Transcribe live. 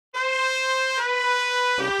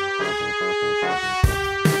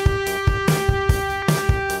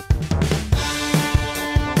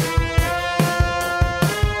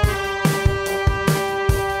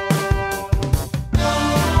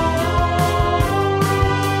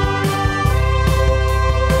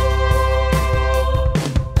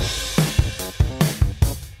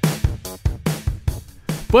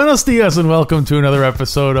Buenos dias and welcome to another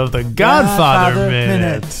episode of the Godfather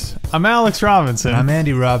Minute. I'm Alex Robinson. I'm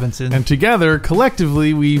Andy Robinson. And together,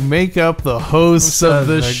 collectively, we make up the hosts of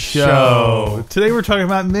the show. Today we're talking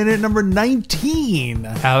about minute number 19.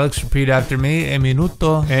 Alex, repeat after me. E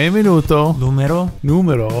minuto. Numero 19.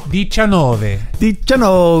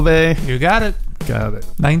 You got it. Got it.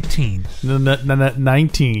 19.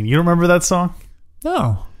 19. You don't remember that song?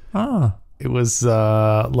 No. Oh. It was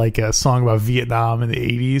like a song about Vietnam in the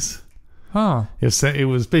 80s. Huh. It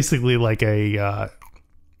was basically like a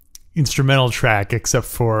instrumental track, except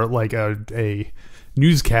for like a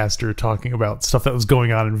newscaster talking about stuff that was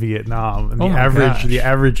going on in Vietnam. And the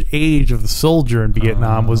average age of the soldier in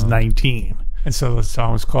Vietnam was 19. And so the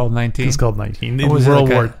song was called 19? It's called 19. In World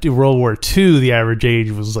War II, the average age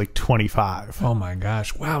was like 25. Oh my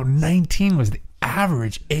gosh. Wow, 19 was the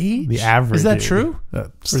average age? The average Is that age. true?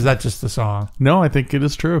 Or is that just the song? No, I think it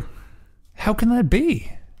is true. How can that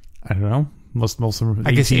be? I don't know. Most of them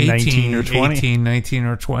I guess 19 or 20. 18, 19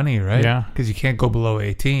 or 20, right? Yeah. Because you can't go below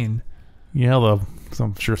 18. Yeah,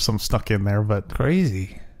 I'm sure some stuck in there, but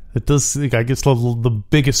Crazy. it does. I guess the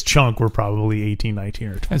biggest chunk were probably 18, 19,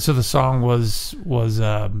 or 20. And so the song was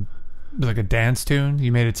like a dance tune?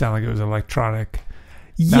 You made it sound like it was electronic.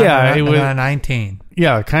 Yeah, it was 19.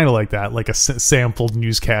 Yeah, kind of like that, like a sampled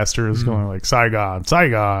newscaster is going like Saigon,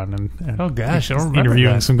 and Oh gosh, I don't remember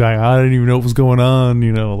interviewing that. some guy. I didn't even know what was going on.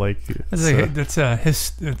 Like That's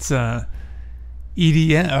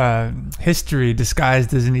EDM history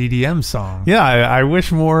disguised as an EDM song. Yeah, I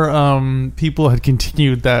wish more people had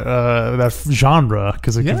continued that genre,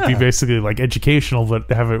 because it could be basically like educational, but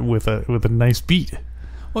have it with a nice beat.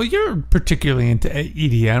 Well, you're particularly into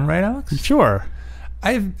EDM, right, Alex? Sure.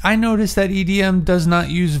 I noticed that EDM does not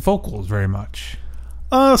use vocals very much.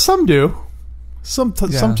 Some do.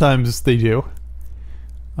 Sometimes they do.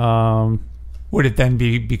 Would it then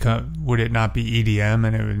would it not be EDM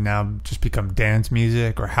and it would now just become dance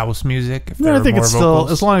music or house music? No, I think it's still,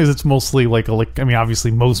 as long as it's mostly like obviously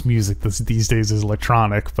most music these days is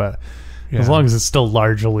electronic, but as long as it's still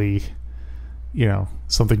largely,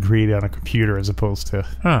 something created on a computer as opposed to.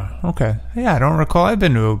 Okay. Yeah, I don't recall. I've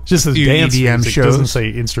been to just as few dance EDM music. shows. It doesn't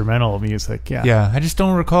say instrumental music. Yeah. Yeah, I just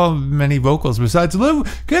don't recall many vocals besides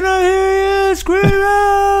 "Can I hear you scream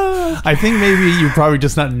out?" I think maybe you probably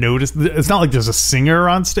just not noticed. It's not like there's a singer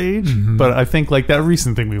on stage, but I think like that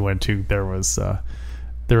recent thing we went to, there was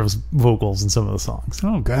vocals in some of the songs.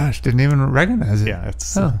 Oh gosh, didn't even recognize it. Yeah, it's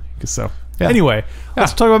so. Yeah. Anyway,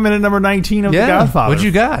 let's talk about minute number 19 of The Godfather. What you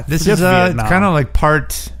got? This is kind of like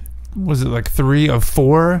was it like 3 of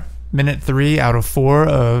 4? Minute 3 out of 4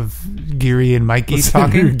 of Geary and Mikey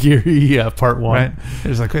talking? Geary, part 1. Right?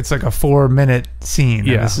 It's like a 4-minute scene.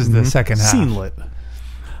 Yeah. And this is the second half. Scene lit.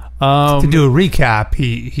 To do a recap,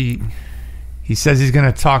 he says he's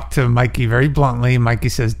going to talk to Mikey very bluntly. Mikey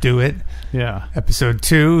says, do it. Yeah. Episode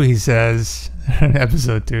 2, he says,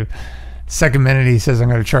 episode 2. Second minute, he says, I'm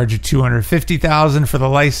going to charge you $250,000 for the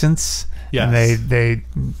license. Yes. And they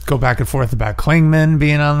go back and forth about Klingman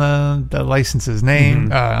being on the license's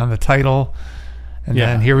name, on the title. And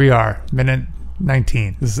then here we are, minute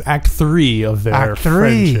 19. This is Act 3 of their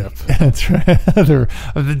friendship. That's right.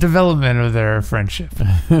 Of the development of their friendship.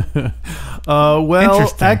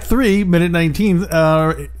 Act 3, minute 19,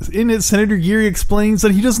 in it, Senator Geary explains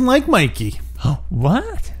that he doesn't like Mikey. Oh,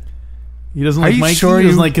 what? He doesn't like Mikey. He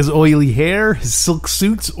doesn't like his oily hair, his silk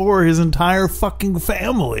suits, or his entire fucking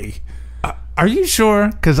family. Are you sure?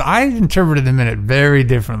 Because I interpreted the minute very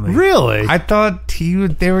differently. Really? I thought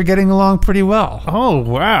they were getting along pretty well. Oh,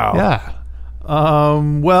 wow. Yeah.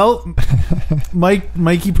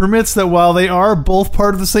 Mikey permits that while they are both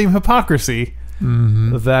part of the same hypocrisy,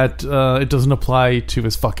 that it doesn't apply to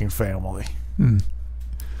his fucking family. I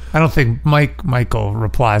don't think Michael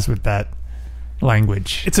replies with that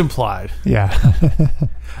language. It's implied. Yeah.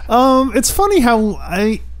 It's funny how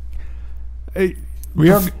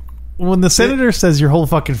when the senator says your whole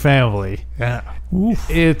fucking family,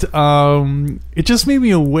 it just made me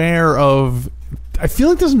aware of. I feel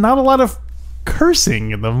like there's not a lot of cursing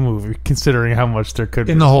in the movie, considering how much there could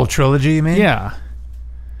be in the whole trilogy. You mean? Yeah.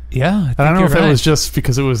 Yeah. I don't know if it was just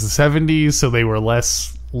because it was the 70s, so they were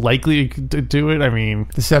less likely to do it. I mean,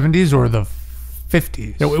 the 70s or the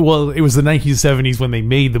 50s? Well, it was the 1970s when they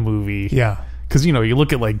made the movie. Yeah. Because, you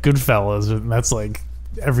look at, like, Goodfellas, and that's, like,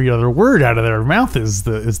 every other word out of their mouth is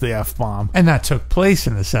the F-bomb. And that took place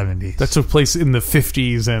in the 70s. That took place in the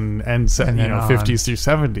 50s and 50s through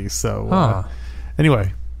 70s. So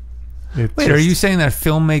anyway. Wait, are you saying that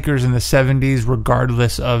filmmakers in the 70s,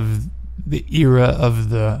 regardless of the era of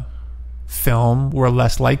the film, were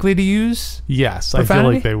less likely to use Yes, profanity? I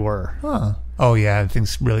feel like they were. Huh. Oh, yeah,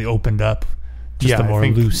 things really opened up. Just the more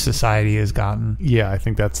loose society has gotten. Yeah, I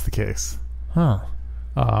think that's the case. Huh.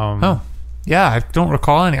 Yeah, I don't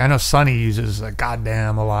recall any. I know Sonny uses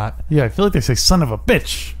goddamn a lot. Yeah, I feel like they say son of a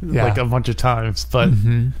bitch like a bunch of times. But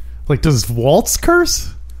like, does Waltz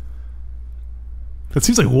curse? It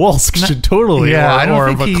seems like Waltz should totally,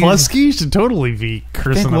 or McCluskey should totally be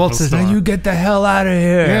cursing. I think Waltz says, "Now you get the hell out of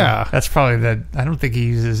here." Yeah, that's probably the. I don't think he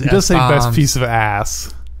uses. He does say best piece of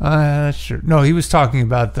ass. That's true. No, he was talking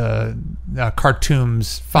about the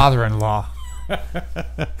Khartoum's father-in-law.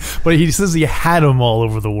 But he says he had them all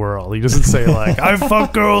over the world. He doesn't say like I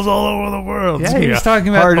fuck girls all over the world. Yeah, he was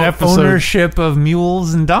talking about ownership of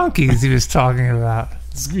mules and donkeys. He was talking about.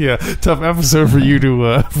 Yeah, tough episode for you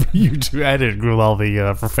to edit with all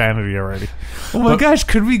the profanity already. Oh my gosh,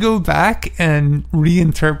 could we go back and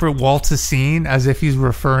reinterpret Waltz's scene as if he's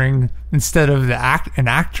referring, instead of an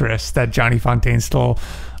actress, that Johnny Fontaine stole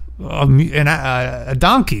a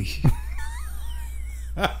donkey?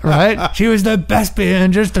 Right? She was the best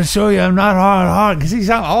being, just to show you I'm not hard because he's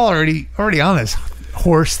already on this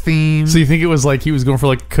horse theme. So you think it was like he was going for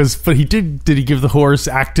like, but he did he give the horse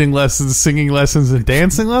acting lessons, singing lessons, and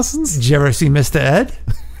dancing lessons? Did you ever see Mr. Ed?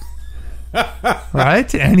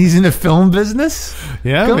 Right? And he's in the film business?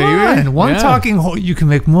 Yeah, Come maybe. on. Talking horse. You can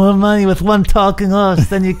make more money with one talking horse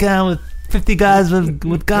than you can with 50 guys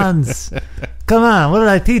with guns. Come on, what did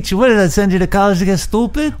I teach you? What did I send you to college to get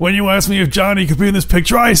stupid? When you asked me if Johnny could be in this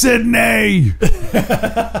picture, I said nay.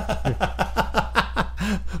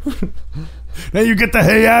 Now you get the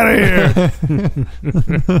hey out of here.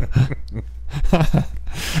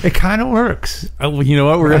 It kind of works. You know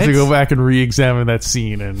what? We're going to have to go back and re-examine that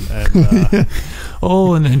scene. And then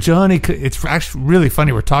Johnny, it's actually really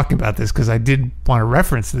funny we're talking about this because I did want to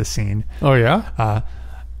reference this scene. Oh, yeah?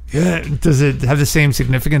 Yeah, does it have the same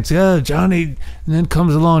significance? Yeah, Johnny, and then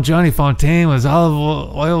comes along Johnny Fontaine with his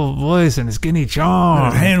olive oil voice and his skinny charm.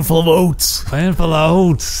 And a handful of oats.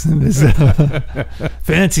 And his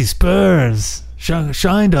fancy spurs.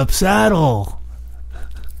 Shined up saddle.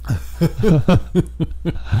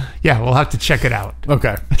 Yeah, we'll have to check it out.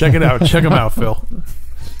 Okay, check it out. Check them out, Phil.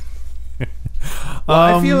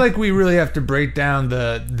 I feel like we really have to break down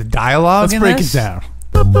the dialogue. Let's break it down.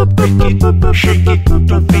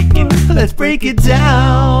 Let's break it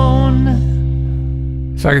down.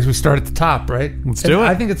 So I guess we start at the top, right? Let's do it.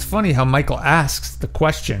 I think it's funny how Michael asks the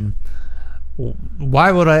question,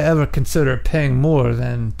 why would I ever consider paying more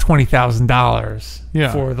than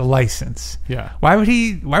 $20,000 for the license? Yeah. Why would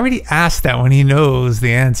he ask that when he knows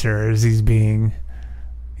the answer is he's being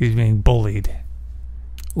bullied?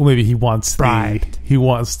 Well, maybe he wants bribed. He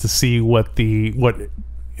wants to see what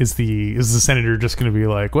is the senator just going to be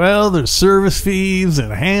like, well, there's service fees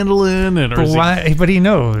and handling and but he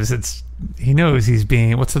knows he's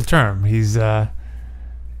being, what's the term? He's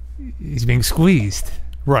being squeezed.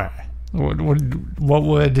 Right.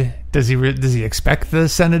 Does he expect the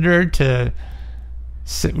senator to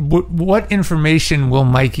what information will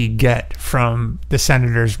Mikey get from the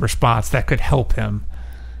senator's response that could help him?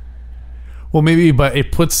 Well, maybe, but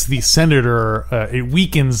it puts the senator, it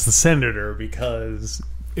weakens the senator because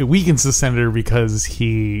by making the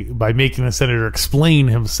senator explain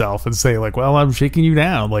himself and say like, well, I'm shaking you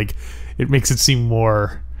down. Like, it makes it seem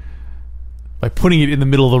more, by putting it in the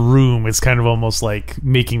middle of the room, it's kind of almost like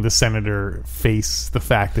making the senator face the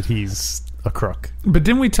fact that he's a crook. But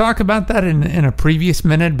didn't we talk about that in a previous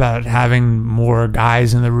minute about having more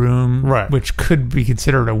guys in the room? Right. Which could be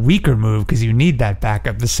considered a weaker move because you need that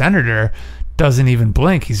backup. The senator doesn't even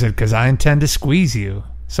blink. He said, because I intend to squeeze you.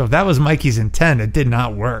 So if that was Mikey's intent, it did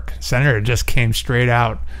not work. Senator just came straight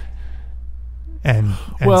out and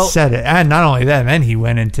said it. And not only that, then he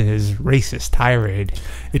went into his racist tirade.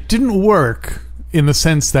 It didn't work in the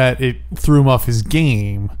sense that it threw him off his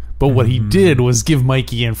game, but what he did was give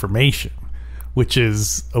Mikey information, which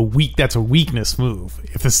is that's a weakness move.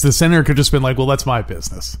 If the senator could just been like, well, that's my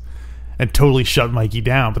business, and totally shut Mikey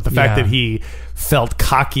down. But the fact that he felt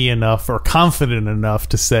cocky enough or confident enough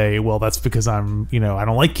to say, well, that's because I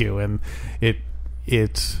don't like you. And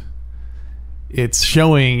it's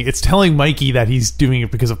telling Mikey that he's doing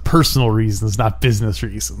it because of personal reasons, not business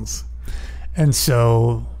reasons. And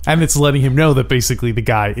it's letting him know that basically the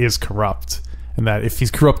guy is corrupt And that if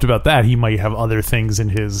he's corrupt about that, he might have other things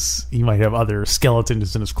he might have other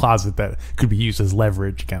skeletons in his closet that could be used as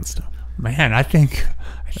leverage against him. Man, I think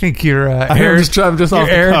you're I'm just off the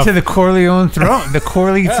heir cuff. to the Corleone throne. The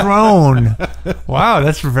Corley throne. Wow,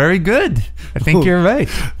 that's very good. I think you're right.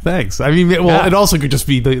 Thanks. I mean, well, it also could just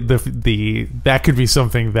be the that could be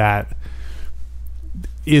something that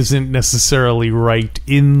isn't necessarily right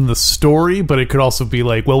in the story, but it could also be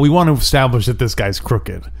like, well, we want to establish that this guy's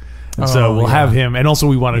crooked. And so we'll have him, and also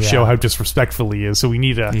we want to show how disrespectful he is. So we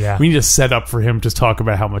need a set up for him to talk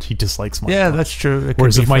about how much he dislikes Michael. Yeah, that's true.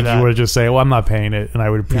 Whereas if Mikey were to just say, "Well, I'm not paying it, and I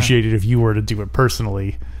would appreciate it if you were to do it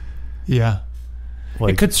personally." Yeah,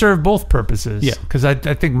 it could serve both purposes. Yeah, because I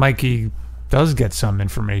think Mikey does get some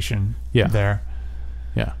information there.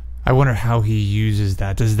 Yeah, I wonder how he uses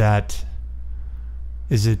that. Is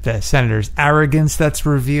it the senator's arrogance that's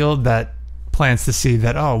revealed that plans to see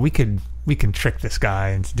that we can trick this guy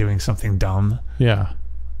into doing something dumb. Yeah.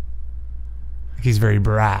 He's very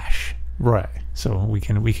brash. Right. So we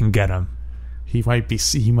can get him. He might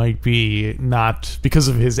be not, because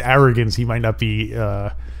of his arrogance, he might not be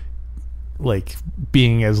like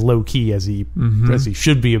being as low key as he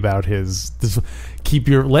should be about his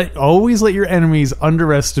always let your enemies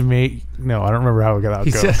underestimate. No, I don't remember how it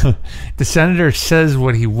goes. The senator says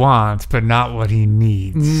what he wants, but not what he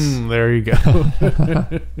needs. There you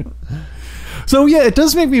go. So yeah, it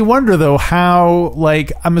does make me wonder though how,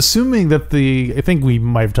 like, I'm assuming that I think we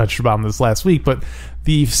might have touched upon this last week, but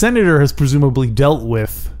the senator has presumably dealt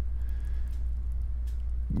with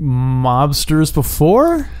mobsters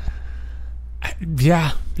before.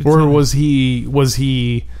 Yeah. Or is he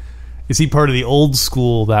part of the old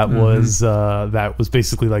school that was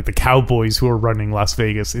basically like the cowboys who were running Las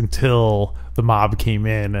Vegas until the mob came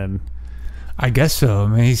in? And I guess so. I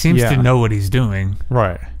mean, he seems to know what he's doing.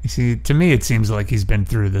 Right. You see, to me it seems like he's been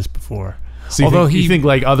through this before. So you think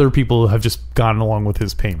like other people have just gone along with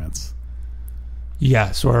his payments?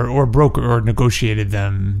 Yes, or broker or negotiated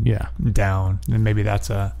them down. And maybe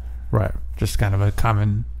that's just kind of a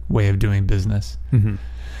common way of doing business. Mm-hmm.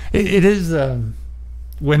 It is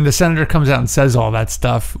when the senator comes out and says all that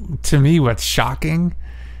stuff. To me, what's shocking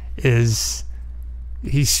is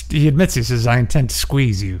he admits, he says, "I intend to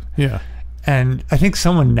squeeze you." Yeah, and I think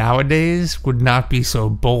someone nowadays would not be so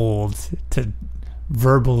bold to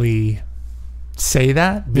verbally say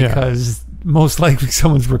that because most likely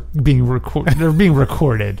someone's being recorded. They're being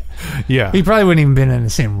recorded. Yeah, he probably wouldn't even been in the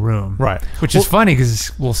same room. Right, which is funny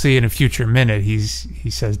because we'll see in a future minute he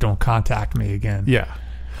says, "Don't contact me again." Yeah,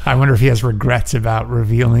 I wonder if he has regrets about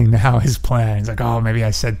revealing now his plan. He's like, "Oh, maybe I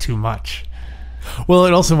said too much." Well,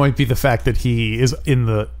 it also might be the fact that he is in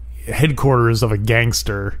the headquarters of a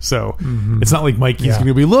gangster, so it's not like Mikey's going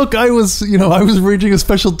to be, "Look, I was arranging a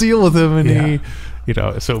special deal with him," and he.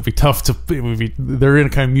 So it'd be tough they're in a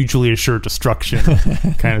kind of mutually assured destruction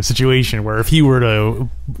kind of situation where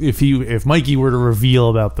if Mikey were to reveal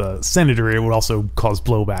about the senator, it would also cause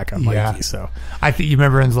blowback on Mikey. So I think you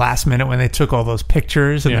remember in the last minute when they took all those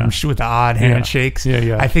pictures and them with the odd handshakes.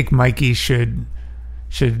 Yeah. I think Mikey should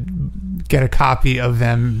get a copy of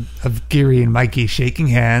Geary and Mikey shaking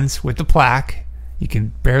hands with the plaque. You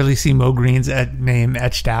can barely see Mo Green's name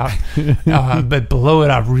etched out, but blow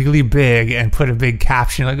it up really big and put a big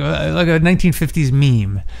caption, like a 1950s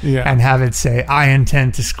meme, and have it say, "I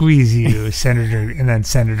intend to squeeze you, Senator," and then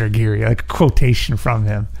Senator Geary, like a quotation from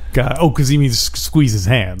him. God, because he means squeeze his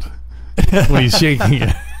hand when he's shaking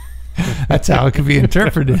it. That's how it could be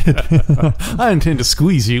interpreted. "I intend to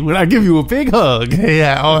squeeze you when I give you a big hug."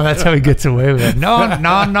 Yeah. Oh, that's how he gets away with it. No.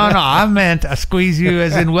 I meant I squeeze you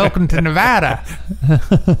as in welcome to Nevada.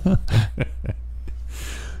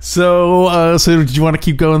 So do you want to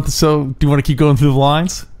keep going? Do you want to keep going through the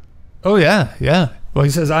lines? Oh yeah. Well, he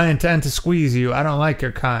says, "I intend to squeeze you. I don't like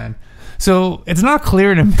your kind." So it's not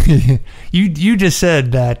clear to me. You just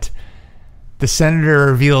said that the senator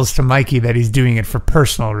reveals to Mikey that he's doing it for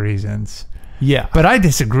personal reasons. Yeah. But I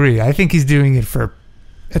disagree. I think he's doing it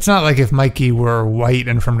it's not like if Mikey were white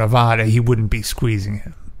and from Nevada, he wouldn't be squeezing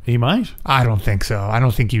him. He might. I don't think so. I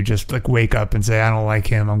don't think you just like wake up and say, "I don't like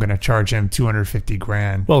him, I'm going to charge him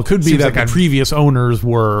 $250,000. Well, it could be that the previous owners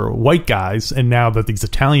were white guys, and now that these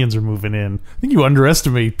Italians are moving in, I think you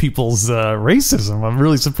underestimate people's racism. I'm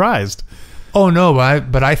really surprised. Oh, no,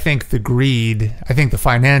 but I think the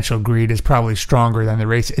financial greed is probably stronger than the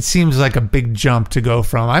race. It seems like a big jump to go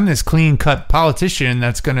from, I'm this clean-cut politician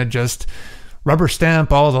that's going to just rubber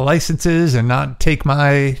stamp all the licenses and not take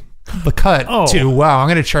the cut to, wow, I'm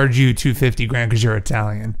going to charge you $250,000 because you're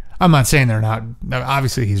Italian. I'm not saying they're not.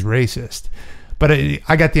 Obviously, he's racist. But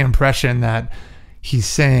I got the impression that he's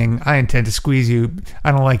saying, I intend to squeeze you.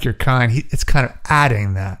 I don't like your kind. It's kind of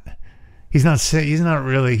adding that. He's not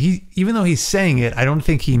really, even though he's saying it, I don't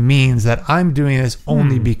think he means that I'm doing this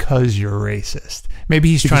only because you're racist. Maybe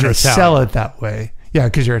he's trying to sell it that way. Yeah,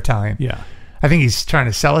 because you're Italian. Yeah. I think he's trying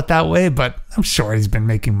to sell it that way, but I'm sure he's been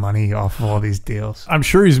making money off of all these deals. I'm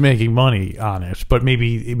sure he's making money on it, but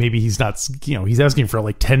maybe he's not, he's asking for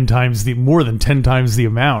like more than 10 times the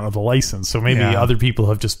amount of the license. So maybe other people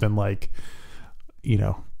have just been like,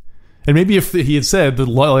 and maybe if he had said the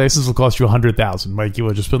license will cost you $100,000, Mikey would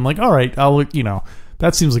have just been like, all right, I'll,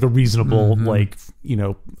 that seems like a reasonable,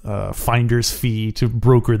 finder's fee to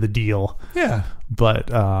broker the deal. Yeah.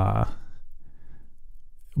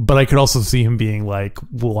 But I could also see him being like,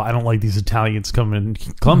 well, I don't like these Italians coming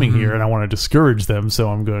here, and I want to discourage them, so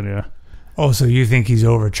I'm going to. Oh, so you think he's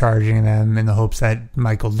overcharging them in the hopes that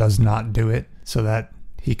Michael does not do it, so that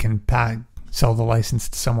he can sell the license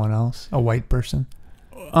to someone else, a white person?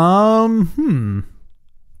 Well,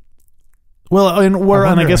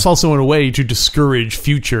 and I guess also in a way to discourage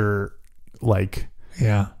future,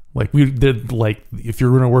 we did, if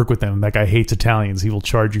you're going to work with him, that guy hates Italians, he will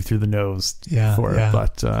charge you through the nose for it.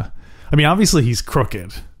 But obviously he's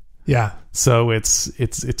crooked. Yeah. So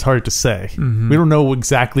it's hard to say. We don't know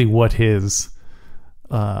exactly what his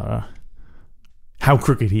how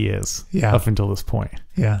crooked he is up until this point.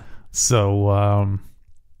 Yeah. So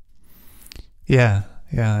yeah,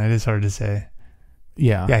 it is hard to say.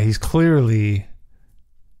 Yeah. Yeah, he's clearly,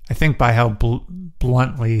 I think by how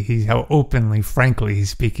bluntly, how openly, frankly he's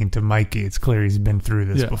speaking to Mikey, it's clear he's been through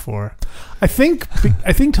this before. I think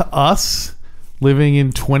to us, living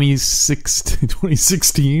in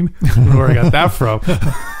 2016, I don't know where I got that from.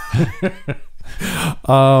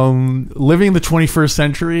 Living in the 21st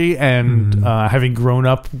century and having grown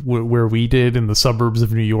up where we did in the suburbs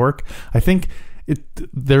of New York, I think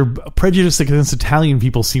their prejudice against Italian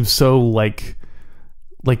people seems so like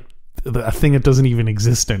a thing that doesn't even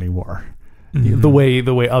exist anymore. The way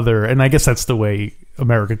and I guess that's the way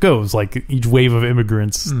America goes. Like each wave of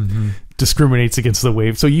immigrants discriminates against the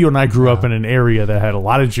wave. So you and I grew up in an area that had a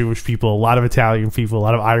lot of Jewish people, a lot of Italian people, a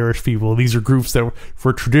lot of Irish people. These are groups that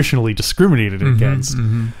were traditionally discriminated against.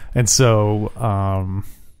 And so, I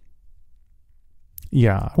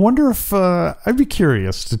wonder if I'd be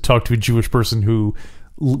curious to talk to a Jewish person who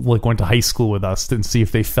went to high school with us and see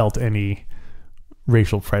if they felt any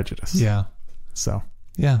racial prejudice. Yeah. So.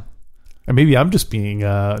 Yeah. And maybe I'm just being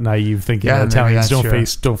naive, thinking that Italians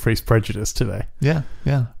don't face prejudice today. Yeah,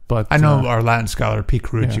 yeah. But I know our Latin scholar Pete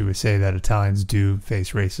Carucci would say that Italians do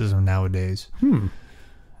face racism nowadays. And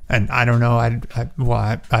I don't know. I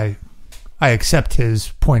accept his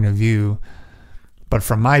point of view, but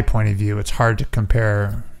from my point of view, it's hard to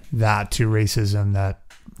compare that to racism that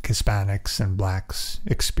Hispanics and blacks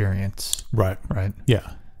experience. Right.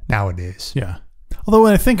 Yeah. Nowadays. Yeah. Although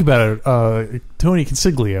when I think about it, Tony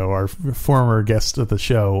Consiglio, our former guest of the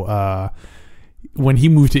show, when he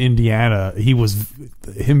moved to Indiana,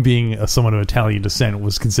 him being someone of Italian descent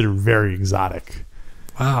was considered very exotic.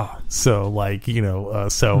 Wow. So I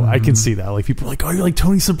can see that. Like people are like, oh, you're like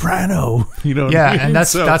Tony Soprano, Yeah, what I mean? And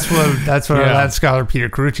that's what that scholar Peter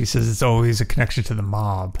Carucci says. It's always a connection to the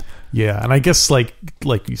mob. Yeah, and I guess like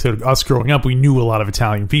you said, us growing up, we knew a lot of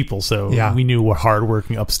Italian people, so we knew what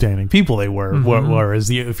hardworking, upstanding people they were. Whereas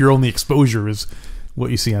if your only exposure is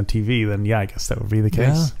what you see on TV, then I guess that would be the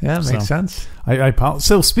case. Yeah, it makes sense.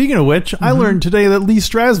 So speaking of which, I learned today that Lee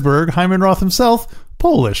Strasberg, Hyman Roth himself,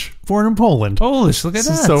 Polish, born in Poland. Polish, look at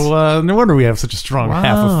that. So no wonder we have such a strong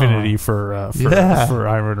half affinity for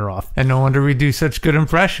Hyman Roth. And no wonder we do such good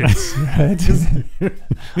impressions.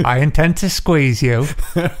 I intend to squeeze you.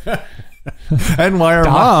 And why our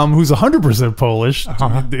mom, who's 100% Polish,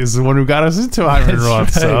 is the one who got us into Hyman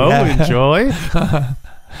Roth. Right, so enjoy.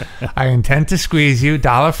 I intend to squeeze you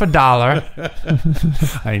dollar for dollar.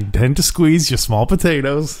 I intend to squeeze your small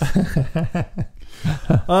potatoes.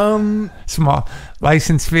 Small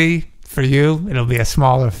license fee for you. It'll be a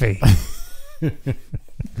smaller fee.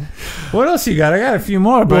 What else you got? I got a few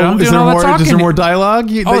more, but I'm doing all the talking. Is there more dialogue?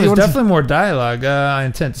 There's definitely more dialogue. I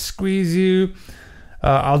intend to squeeze you.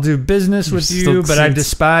 I'll do business with you, but I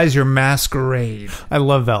despise your masquerade. I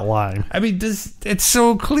love that line. I mean, it's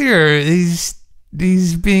so clear. He's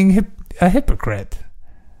being a hypocrite.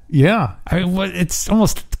 Yeah. I mean, it's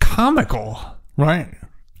almost comical. Right.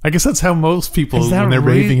 I guess that's how most people, when they're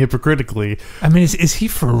behaving hypocritically. I mean, is he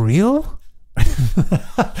for real?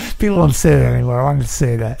 People don't say that anymore. I wanted to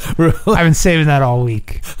say that. Really? I've been saving that all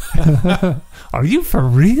week. Are you for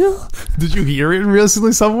real? Did you hear it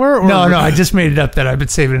recently somewhere? Or? No, I just made it up that I've been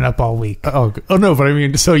saving it up all week. Oh no, but I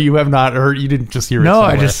mean, so you have not heard, you didn't just hear it somewhere.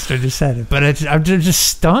 I just said it. But I'm just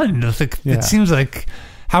stunned. Like, it seems like,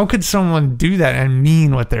 how could someone do that and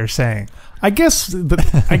mean what they're saying? I guess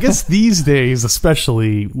these days,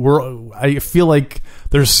 especially, I feel like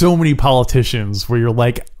there's so many politicians where you're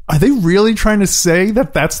like, are they really trying to say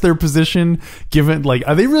that that's their position? Given, like,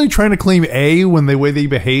 are they really trying to claim A when the way they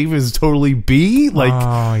behave is totally B? Like,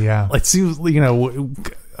 oh yeah, it seems,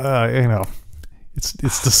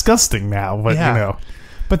 it's disgusting now, but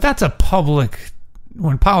but that's a public.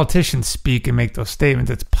 When politicians speak and make those statements,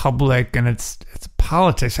 it's public and it's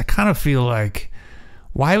politics. I kind of feel like,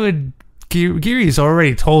 why would Geary's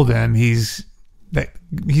already told him he's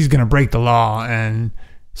going to break the law and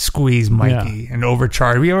squeeze Mikey and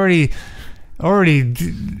overcharge. We already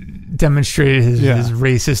demonstrated his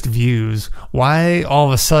racist views. Why all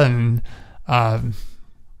of a sudden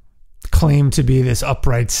claim to be this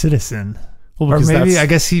upright citizen? Well, or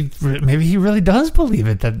maybe he really does believe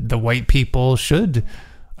it, that the white people should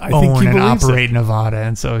own and operate Nevada,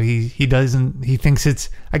 and so he thinks it's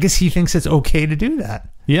okay to do that.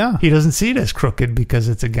 Yeah, he doesn't see it as crooked because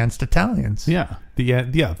it's against Italians. Yeah,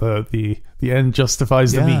 the end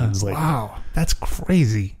justifies the means. Like, wow, that's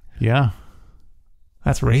crazy. Yeah,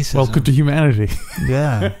 that's racism. Welcome to humanity.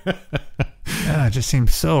 Yeah, it just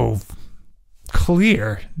seems so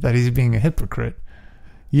clear that he's being a hypocrite.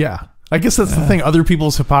 Yeah, I guess that's the thing. Other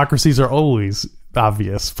people's hypocrisies are always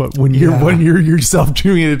obvious, but when you're yourself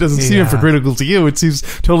doing it doesn't seem hypocritical to you. It seems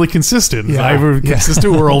totally consistent. I have a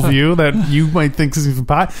consistent worldview that you might think is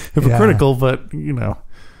hypocritical, but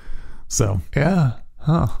so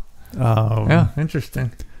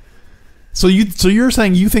interesting. So you're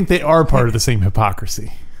saying you think they are part of the same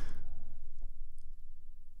hypocrisy?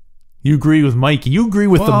 You agree with Mikey. You agree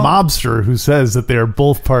with the mobster who says that they're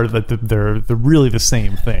both part of that. They're really the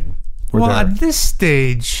same thing. At this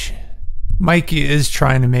stage, Mikey is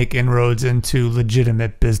trying to make inroads into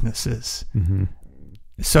legitimate businesses. Mm-hmm.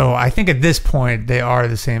 So I think at this point they are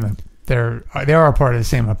the same. They are part of the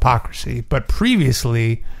same hypocrisy. But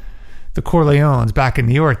previously, the Corleones back in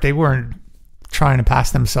New York, they weren't trying to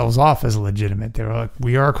pass themselves off as legitimate. They were like,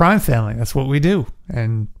 we are a crime family. That's what we do.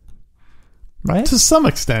 And right? To some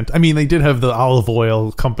extent. I mean, they did have the olive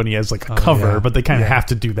oil company as like a cover, but they kind of have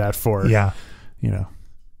to do that for,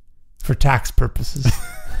 for tax purposes.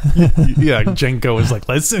 Jenko is like,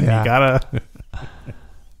 listen, you gotta.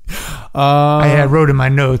 I wrote in my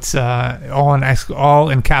notes, all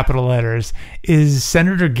in capital letters, is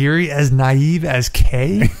Senator Geary as naive as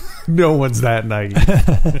K? No one's that naive.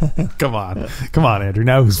 Come on, Andrew.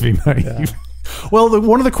 Now who's being naive? Yeah. Well,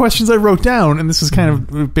 one of the questions I wrote down, and this is kind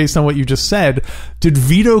of based on what you just said, did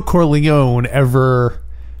Vito Corleone ever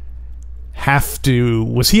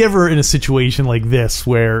was he ever in a situation like this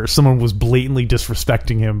where someone was blatantly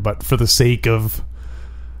disrespecting him, but for the sake of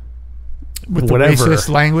whatever, racist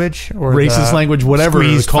language or whatever,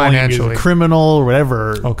 calling him a criminal or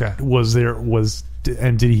whatever? Okay,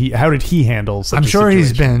 how did he handle such I'm a sure situation?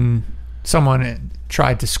 He's been someone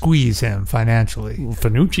tried to squeeze him financially.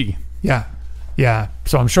 Fanucci. Yeah.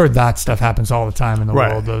 So I'm sure that stuff happens all the time in the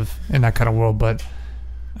world in that kind of world, but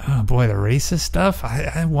oh boy, the racist stuff,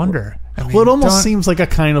 I wonder. I mean, it almost seems like a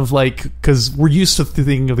kind of like, because we're used to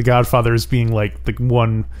thinking of the Godfather as being like the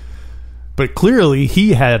one, but clearly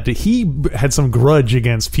he had some grudge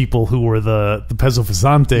against people who were the Pezzo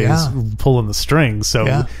Fasantes pulling the strings.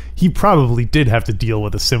 So he probably did have to deal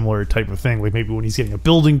with a similar type of thing, like maybe when he's getting a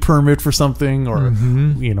building permit for something or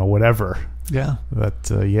whatever. Yeah.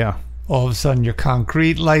 But all of a sudden your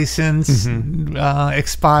concrete license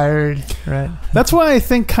expired, right? That's why I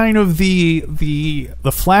think kind of the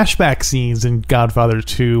flashback scenes in Godfather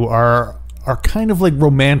 2 are kind of like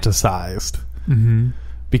romanticized,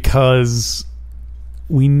 because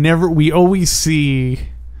we always see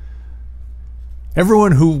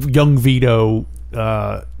everyone who young Vito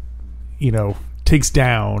takes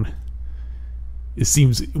down. It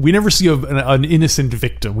seems we never see an innocent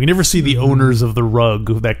victim. We never see the owners of the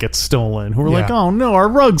rug that gets stolen who are like, oh no, our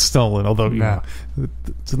rug's stolen. Although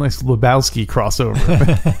it's a nice Lebowski crossover.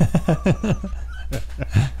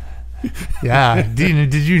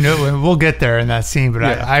 Did you know? We'll get there in that scene, but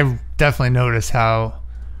I definitely noticed how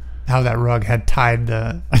that rug had tied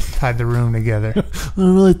the room together. It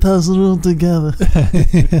really ties the room together.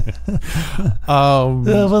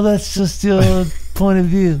 Well, that's just your point of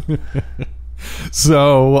view.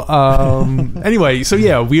 So anyway,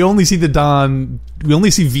 we only see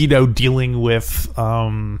Vito dealing with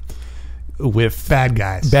bad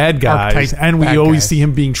guys, and we always see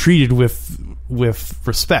him being treated with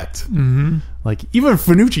respect. Like, even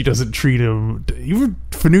Finucci doesn't treat him. Even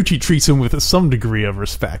Finucci treats him with some degree of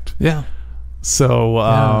respect. Yeah. So,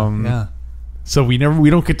 yeah. So we don't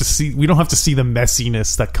have to see the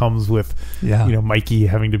messiness that comes with, Mikey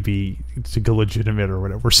having to go legitimate or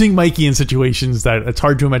whatever. We're seeing Mikey in situations that it's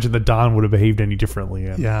hard to imagine that Don would have behaved any differently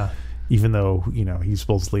in. Yeah. Even though, he's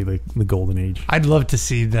supposedly the golden age. I'd love to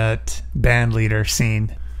see that band leader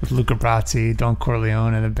scene with Luca Brasi, Don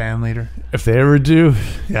Corleone, and the band leader. If they ever do.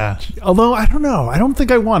 Yeah. Although, I don't know. I don't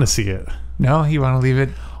think I want to see it. No? You want to leave it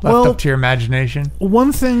left up to your imagination?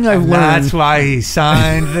 One thing I've learned... That's why he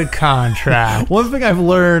signed the contract. One thing I've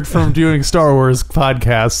learned from doing Star Wars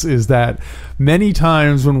podcasts is that many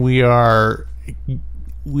times when we are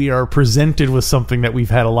presented with something that we've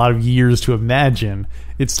had a lot of years to imagine,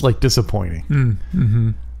 it's like disappointing.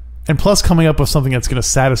 Mm-hmm. And plus, coming up with something that's going to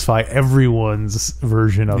satisfy everyone's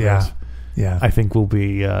version of it, I think will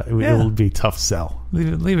be it will be a tough sell.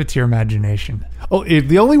 Leave it to your imagination. Oh,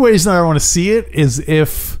 the only reason I want to see it is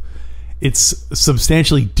if it's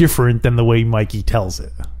substantially different than the way Mikey tells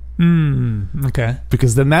it. Okay.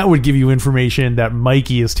 Because then that would give you information that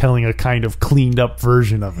Mikey is telling a kind of cleaned up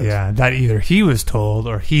version of it. Yeah, that either he was told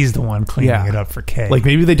or he's the one cleaning it up for Kay. Like,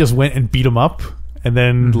 maybe they just went and beat him up, and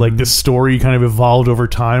then like this story kind of evolved over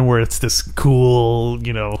time where it's this cool,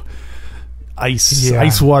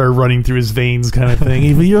 ice water running through his veins kind of thing.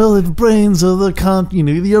 Even your brains are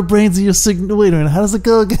your brains are your signal. Wait a minute, how does it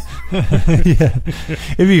go again? It'd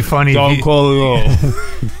be funny. Don't call it all.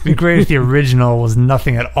 It'd be great if the original was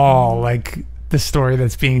nothing at all like the story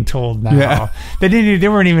that's being told now. Yeah. They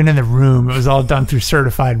weren't even in the room. It was all done through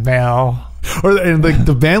certified mail. And like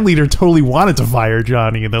the band leader totally wanted to fire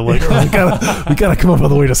Johnny, and they're like, we gotta come up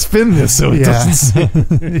with a way to spin this so it doesn't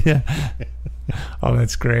sing. Yeah. Oh,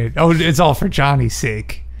 that's great. Oh, it's all for Johnny's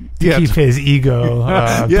sake. To keep his ego.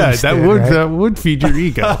 That would feed your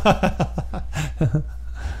ego.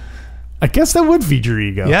 I guess that would feed your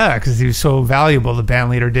ego. Yeah, because he was so valuable, the band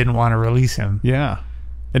leader didn't want to release him. Yeah.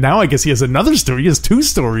 And now I guess he has another story. He has two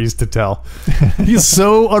stories to tell. He's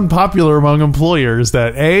so unpopular among employers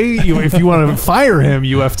that if you want to fire him,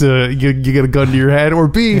 you have to you get a gun to your head, or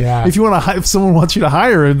B, if someone wants you to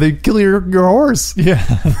hire him, they kill your horse. Yeah,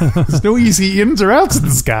 there's no easy ins or outs with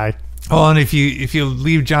this guy. Oh, and if you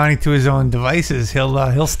leave Johnny to his own devices,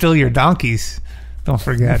 he'll steal your donkeys. Don't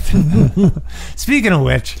forget. Speaking of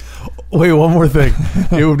which, wait, one more thing.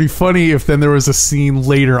 It would be funny if then there was a scene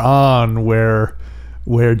later on where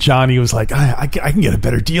Johnny was like, I can get a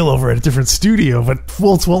better deal over at a different studio, but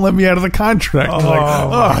Fultz won't let me out of the contract.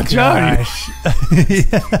 Johnny.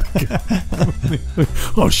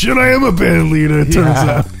 Oh, shit, I am a band leader, it turns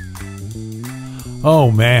out.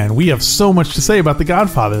 Oh, man, we have so much to say about The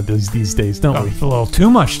Godfather these days, don't we? A little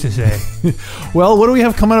too much to say. Well, what do we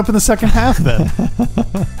have coming up in the second half, then?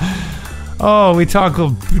 We talk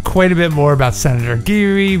quite a bit more about Senator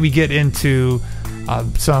Geary. We get into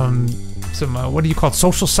some what do you call it,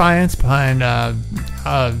 social science behind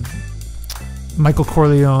Michael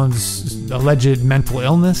Corleone's alleged mental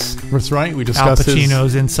illness. That's right. We discuss Al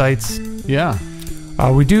Pacino's insights. Yeah.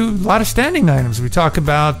 We do a lot of standing items. We talk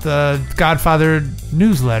about the Godfather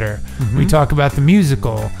newsletter. Mm-hmm. We talk about the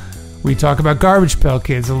musical. We talk about Garbage Pail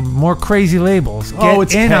Kids. More crazy labels.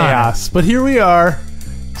 It's chaos. But here we are.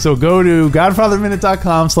 So go to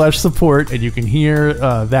godfatherminute.com/support and you can hear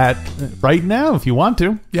that right now if you want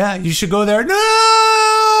to. Yeah, you should go there.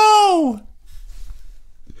 No!